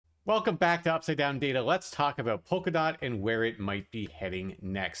Welcome back to Upside Down Data. Let's talk about Polkadot and where it might be heading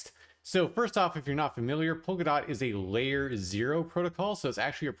next. So first off, if you're not familiar, Polkadot is a layer 0 protocol. So it's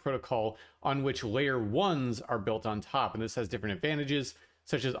actually a protocol on which layer 1s are built on top. And this has different advantages,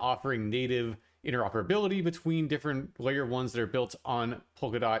 such as offering native interoperability between different layer 1s that are built on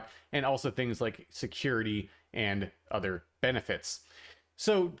Polkadot, and also things like security and other benefits.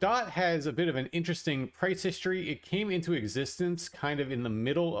 So DOT has a bit of an interesting price history. It came into existence kind of in the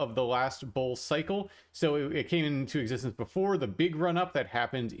middle of the last bull cycle. So it came into existence before the big run up that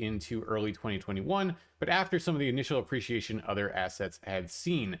happened into early 2021, but after some of the initial appreciation other assets had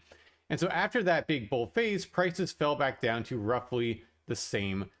seen. And so after that big bull phase, prices fell back down to roughly the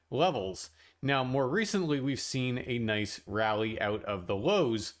same levels. Now, more recently, we've seen a nice rally out of the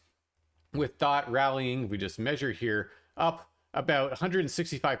lows, with DOT rallying, we just measure here, up about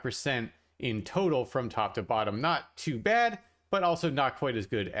 165% in total from top to bottom. Not too bad, but also not quite as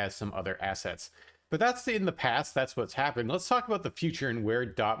good as some other assets. But that's in the past, that's what's happened. Let's talk about the future and where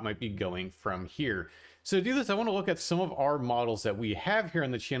DOT might be going from here. So to do this, I want to look at some of our models that we have here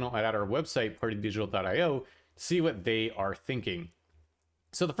on the channel and at our website, partydigital.io, to see what they are thinking.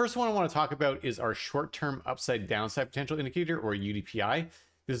 So the first one I want to talk about is our short-term upside downside potential indicator, or UDPI.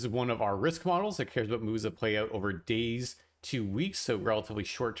 This is one of our risk models that cares about moves that play out over days, 2 weeks, so relatively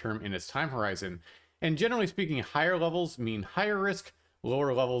short term in its time horizon. And generally speaking, higher levels mean higher risk,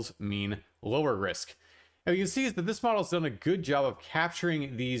 lower levels mean lower risk. And you can see is that this model has done a good job of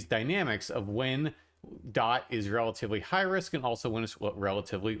capturing these dynamics of when DOT is relatively high risk and also when it's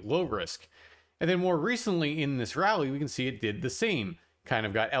relatively low risk. And then more recently in this rally, we can see it did the same. Kind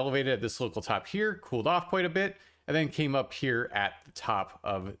of got elevated at this local top here, cooled off quite a bit, and then came up here at the top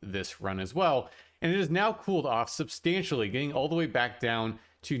of this run as well. And it has now cooled off substantially, getting all the way back down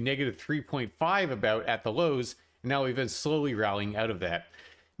to negative 3.5 about at the lows. And now we've been slowly rallying out of that.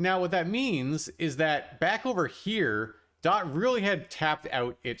 Now, what that means is that back over here, DOT really had tapped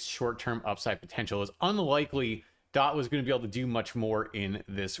out its short-term upside potential. It was unlikely DOT was going to be able to do much more in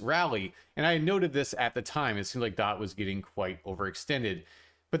this rally. And I noted this at the time. It seemed like DOT was getting quite overextended.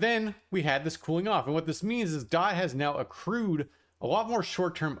 But then we had this cooling off. And what this means is DOT has now accrued a lot more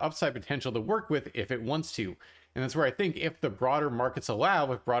short-term upside potential to work with if it wants to. And that's where I think if the broader markets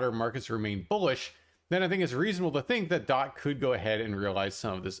allow, if broader markets remain bullish, then I think it's reasonable to think that DOT could go ahead and realize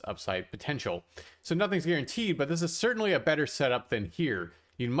some of this upside potential. So nothing's guaranteed, but this is certainly a better setup than here.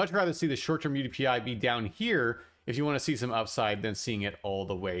 You'd much rather see the short-term UDPI be down here if you want to see some upside than seeing it all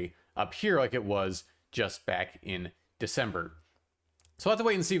the way up here like it was just back in December. So we'll have to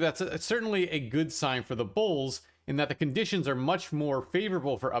wait and see, but that's certainly a good sign for the bulls in that the conditions are much more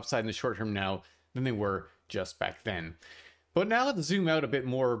favorable for upside in the short term now than they were just back then. But now let's zoom out a bit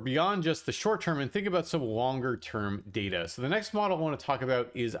more beyond just the short term and think about some longer term data. So the next model I want to talk about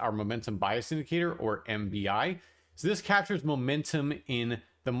is our momentum bias indicator, or MBI. So this captures momentum in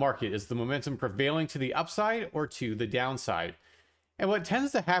the market. Is the momentum prevailing to the upside or to the downside? And what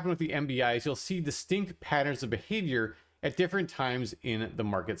tends to happen with the MBI is you'll see distinct patterns of behavior at different times in the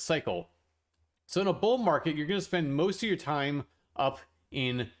market cycle. So in a bull market, you're going to spend most of your time up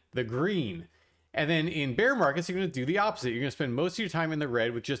in the green. And then in bear markets, you're going to do the opposite. You're going to spend most of your time in the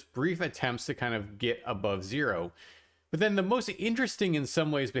red with just brief attempts to kind of get above zero. But then the most interesting in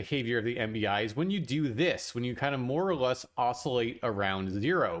some ways behavior of the MBI is when you do this, when you kind of more or less oscillate around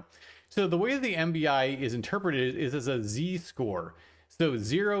zero. So the way the MBI is interpreted is as a Z-score. So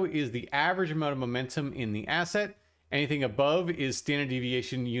 0 is the average amount of momentum in the asset. Anything above is standard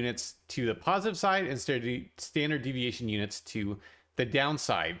deviation units to the positive side and standard deviation units to the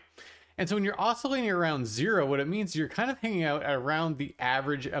downside. And so when you're oscillating around 0, what it means is you're kind of hanging out around the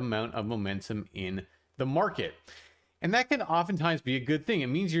average amount of momentum in the market. And that can oftentimes be a good thing. It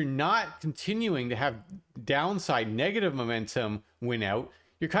means you're not continuing to have downside negative momentum win out.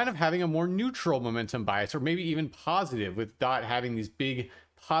 You're kind of having a more neutral momentum bias, or maybe even positive, with DOT having these big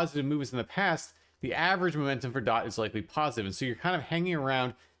positive moves in the past. The average momentum for DOT is likely positive. And so you're kind of hanging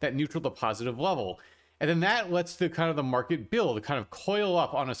around that neutral to positive level. And then that lets the kind of the market build, kind of coil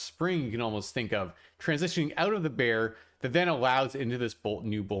up on a spring, you can almost think of, transitioning out of the bear that then allows into this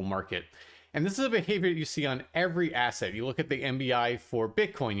new bull market. And this is a behavior that you see on every asset. You look at the MBI for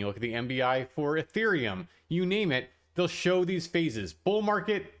Bitcoin, you look at the MBI for Ethereum, you name it, they'll show these phases: bull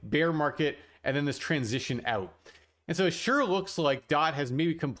market, bear market, and then this transition out. And so it sure looks like DOT has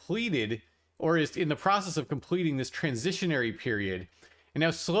maybe completed, or is in the process of completing, this transitionary period, and now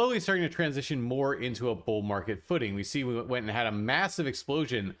slowly starting to transition more into a bull market footing. We see we went and had a massive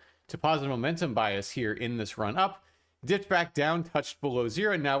explosion to positive momentum bias here in this run up, dipped back down, touched below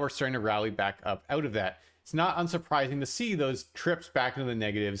zero, and now we're starting to rally back up out of that. it's not unsurprising to see those trips back into the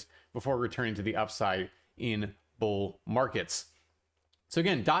negatives before returning to the upside in bull markets. So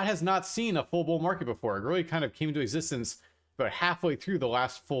again, DOT has not seen a full bull market before. It really kind of came into existence about halfway through the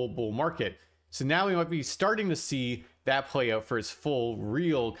last full bull market. So now we might be starting to see that play out for its full,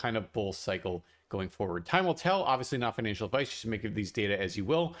 real kind of bull cycle going forward. Time will tell. Obviously not financial advice. You should make of these data as you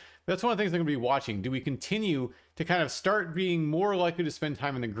will. But that's one of the things I'm going to be watching. Do we continue to kind of start being more likely to spend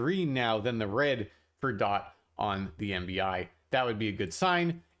time in the green now than the red for DOT on the MBI? That would be a good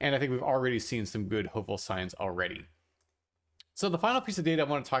sign. And I think we've already seen some good hopeful signs already. So the final piece of data I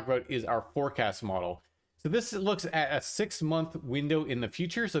want to talk about is our forecast model. So this looks at a 6-month window in the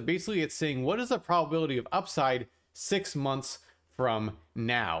future. So basically it's saying, what is the probability of upside 6 months from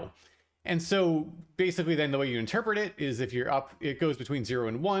now? And so basically then the way you interpret it is if you're up, it goes between 0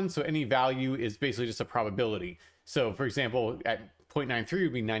 and 1. So any value is basically just a probability. So for example, at 0.93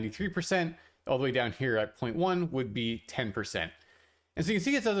 would be 93%. All the way down here at 0.1 would be 10%. And so you can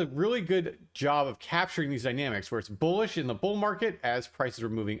see it does a really good job of capturing these dynamics where it's bullish in the bull market as prices were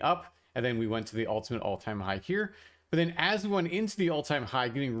moving up. And then we went to the ultimate all-time high here. But then as we went into the all-time high,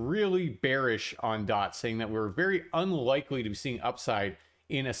 getting really bearish on DOT, saying that we're very unlikely to be seeing upside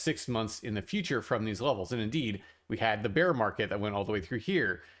in a 6 months in the future from these levels. And indeed, we had the bear market that went all the way through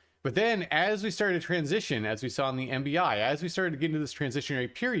here. But then as we started to transition, as we saw in the MBI, as we started to get into this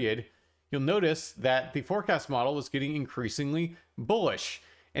transitionary period, you'll notice that the forecast model is getting increasingly bullish.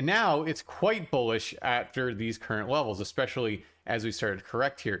 And now it's quite bullish after these current levels, especially as we started to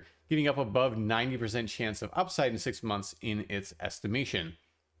correct here, getting up above 90% chance of upside in 6 months in its estimation.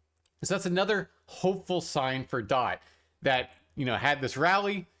 So that's another hopeful sign for DOT that, you know, had this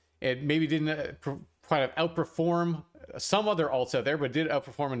rally. It maybe didn't kind of outperform some other alts out there, but did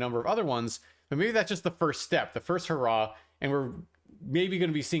outperform a number of other ones. But maybe that's just the first step, the first hurrah, and we're maybe going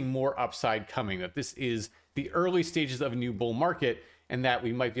to be seeing more upside coming, that this is the early stages of a new bull market and that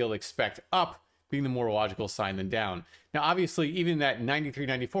we might be able to expect up being the more logical sign than down. Now, obviously, even that 93,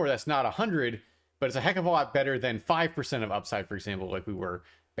 94, that's not 100, but it's a heck of a lot better than 5% of upside, for example, like we were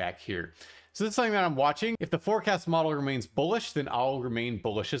back here. So that's something that I'm watching. If the forecast model remains bullish, then I'll remain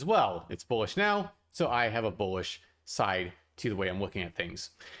bullish as well. It's bullish now, so I have a bullish side to the way I'm looking at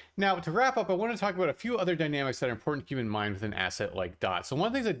things. Now, to wrap up, I want to talk about a few other dynamics that are important to keep in mind with an asset like DOT. So one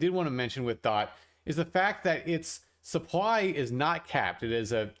of the things I did want to mention with DOT is the fact that its supply is not capped. It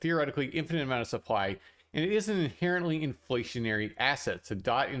is a theoretically infinite amount of supply, and it is an inherently inflationary asset. So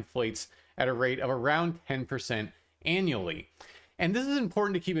DOT inflates at a rate of around 10% annually. And this is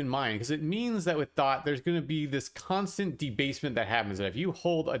important to keep in mind because it means that with DOT, there's going to be this constant debasement that happens. That if you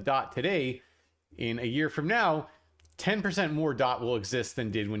hold a DOT today, in a year from now, 10% more DOT will exist than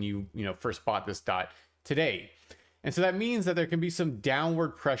did when you first bought this DOT today. And so that means that there can be some downward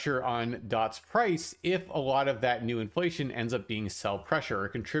pressure on DOT's price if a lot of that new inflation ends up being sell pressure or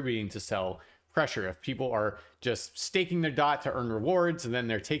contributing to sell pressure. If people are just staking their DOT to earn rewards and then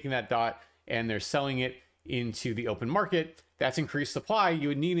they're taking that DOT and they're selling it into the open market, that's increased supply. You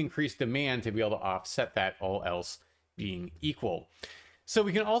would need increased demand to be able to offset that, all else being equal. So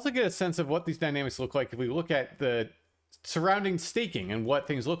we can also get a sense of what these dynamics look like if we look at the surrounding staking and what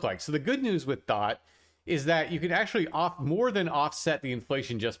things look like. So the good news with DOT is that you can actually more than offset the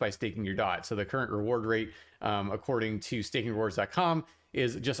inflation just by staking your DOT. So the current reward rate, according to stakingrewards.com,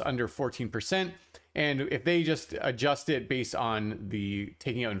 is just under 14%. And if they just adjust it based on the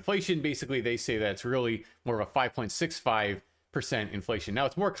taking out inflation, basically they say that it's really more of a 5.65% inflation. Now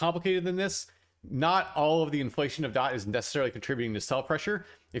it's more complicated than this. Not all of the inflation of DOT is necessarily contributing to sell pressure.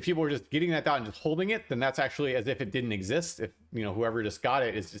 If people are just getting that DOT and just holding it, then that's actually as if it didn't exist. If whoever just got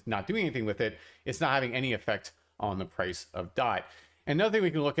it is just not doing anything with it, it's not having any effect on the price of DOT. Another thing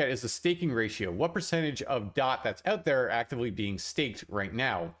we can look at is the staking ratio. What percentage of DOT that's out there are actively being staked right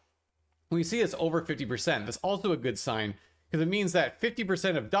now? When you see it's over 50%, that's also a good sign because it means that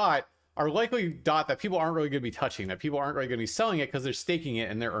 50% of DOT are likely DOT that people aren't really going to be touching, that people aren't really going to be selling it because they're staking it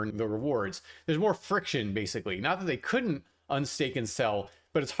and they're earning the rewards. There's more friction, basically. Not that they couldn't unstake and sell,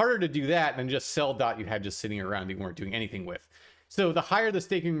 but it's harder to do that than just sell DOT you had just sitting around you weren't doing anything with. So the higher the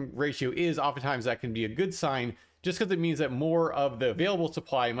staking ratio is, oftentimes that can be a good sign just because it means that more of the available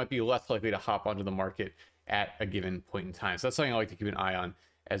supply might be less likely to hop onto the market at a given point in time. So that's something I like to keep an eye on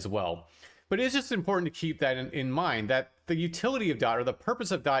as well. But it's just important to keep that in mind, that the utility of DOT or the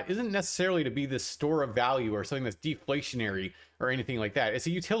purpose of DOT isn't necessarily to be this store of value or something that's deflationary or anything like that. It's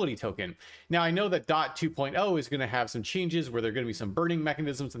a utility token. Now, I know that DOT 2.0 is going to have some changes where there are going to be some burning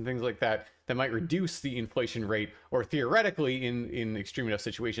mechanisms and things like that that might reduce the inflation rate, or theoretically in extreme enough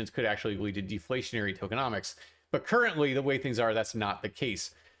situations could actually lead to deflationary tokenomics. But currently, the way things are, that's not the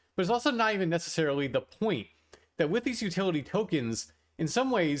case. but it's also not even necessarily the point. That with these utility tokens, in some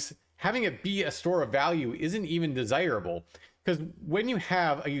ways, having it be a store of value isn't even desirable. Because when you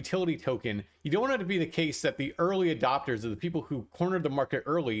have a utility token, you don't want it to be the case that the early adopters, or the people who cornered the market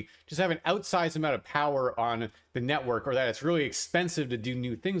early, just have an outsized amount of power on the network, or that it's really expensive to do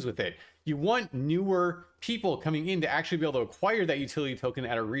new things with it. You want newer people coming in to actually be able to acquire that utility token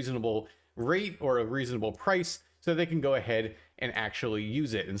at a reasonable rate or a reasonable price so that they can go ahead and actually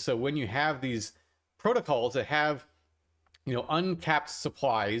use it. And so when you have these protocols that have, uncapped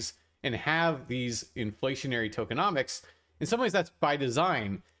supplies and have these inflationary tokenomics, in some ways that's by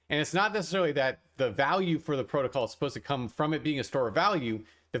design. And it's not necessarily that the value for the protocol is supposed to come from it being a store of value.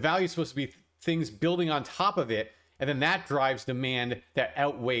 The value is supposed to be things building on top of it, and then that drives demand that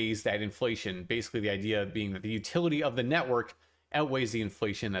outweighs that inflation. Basically, the idea being that the utility of the network outweighs the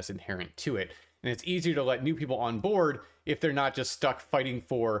inflation that's inherent to it. And it's easier to let new people on board if they're not just stuck fighting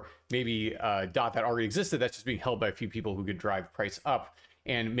for maybe a DOT that already existed that's just being held by a few people who could drive price up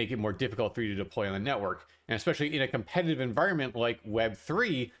and make it more difficult for you to deploy on the network. And especially in a competitive environment like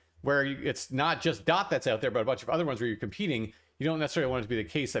Web3, where it's not just DOT that's out there, but a bunch of other ones where you're competing, you don't necessarily want it to be the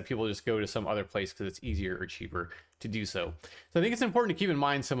case that people just go to some other place because it's easier or cheaper to do so. So I think it's important to keep in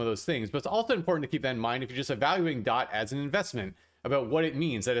mind some of those things, but it's also important to keep that in mind if you're just evaluating DOT as an investment, about what it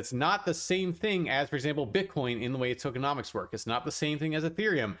means, that it's not the same thing as, for example, Bitcoin in the way its tokenomics work. It's not the same thing as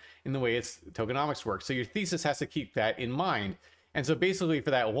Ethereum in the way its tokenomics work. So your thesis has to keep that in mind. And so basically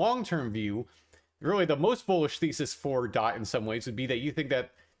for that long-term view, really the most bullish thesis for DOT in some ways would be that you think that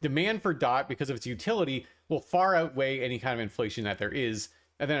demand for DOT, because of its utility, will far outweigh any kind of inflation that there is.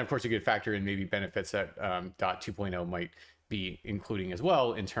 And then of course you could factor in maybe benefits that DOT 2.0 might be including as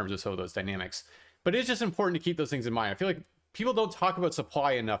well in terms of some of those dynamics. But it's just important to keep those things in mind. I feel like people don't talk about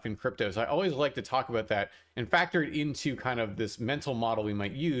supply enough in crypto, so I always like to talk about that and factor it into kind of this mental model we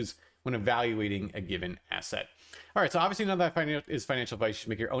might use when evaluating a given asset. All right, so obviously none of that is financial advice. You should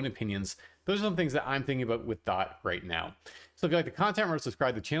make your own opinions. Those are some things that I'm thinking about with DOT right now. So if you like the content, remember to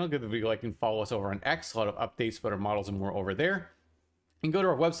subscribe to the channel, give the video a like, and follow us over on X. A lot of updates about our models and more over there. And go to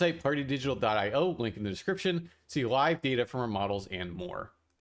our website, PolarityDigital.io, link in the description, see live data from our models and more.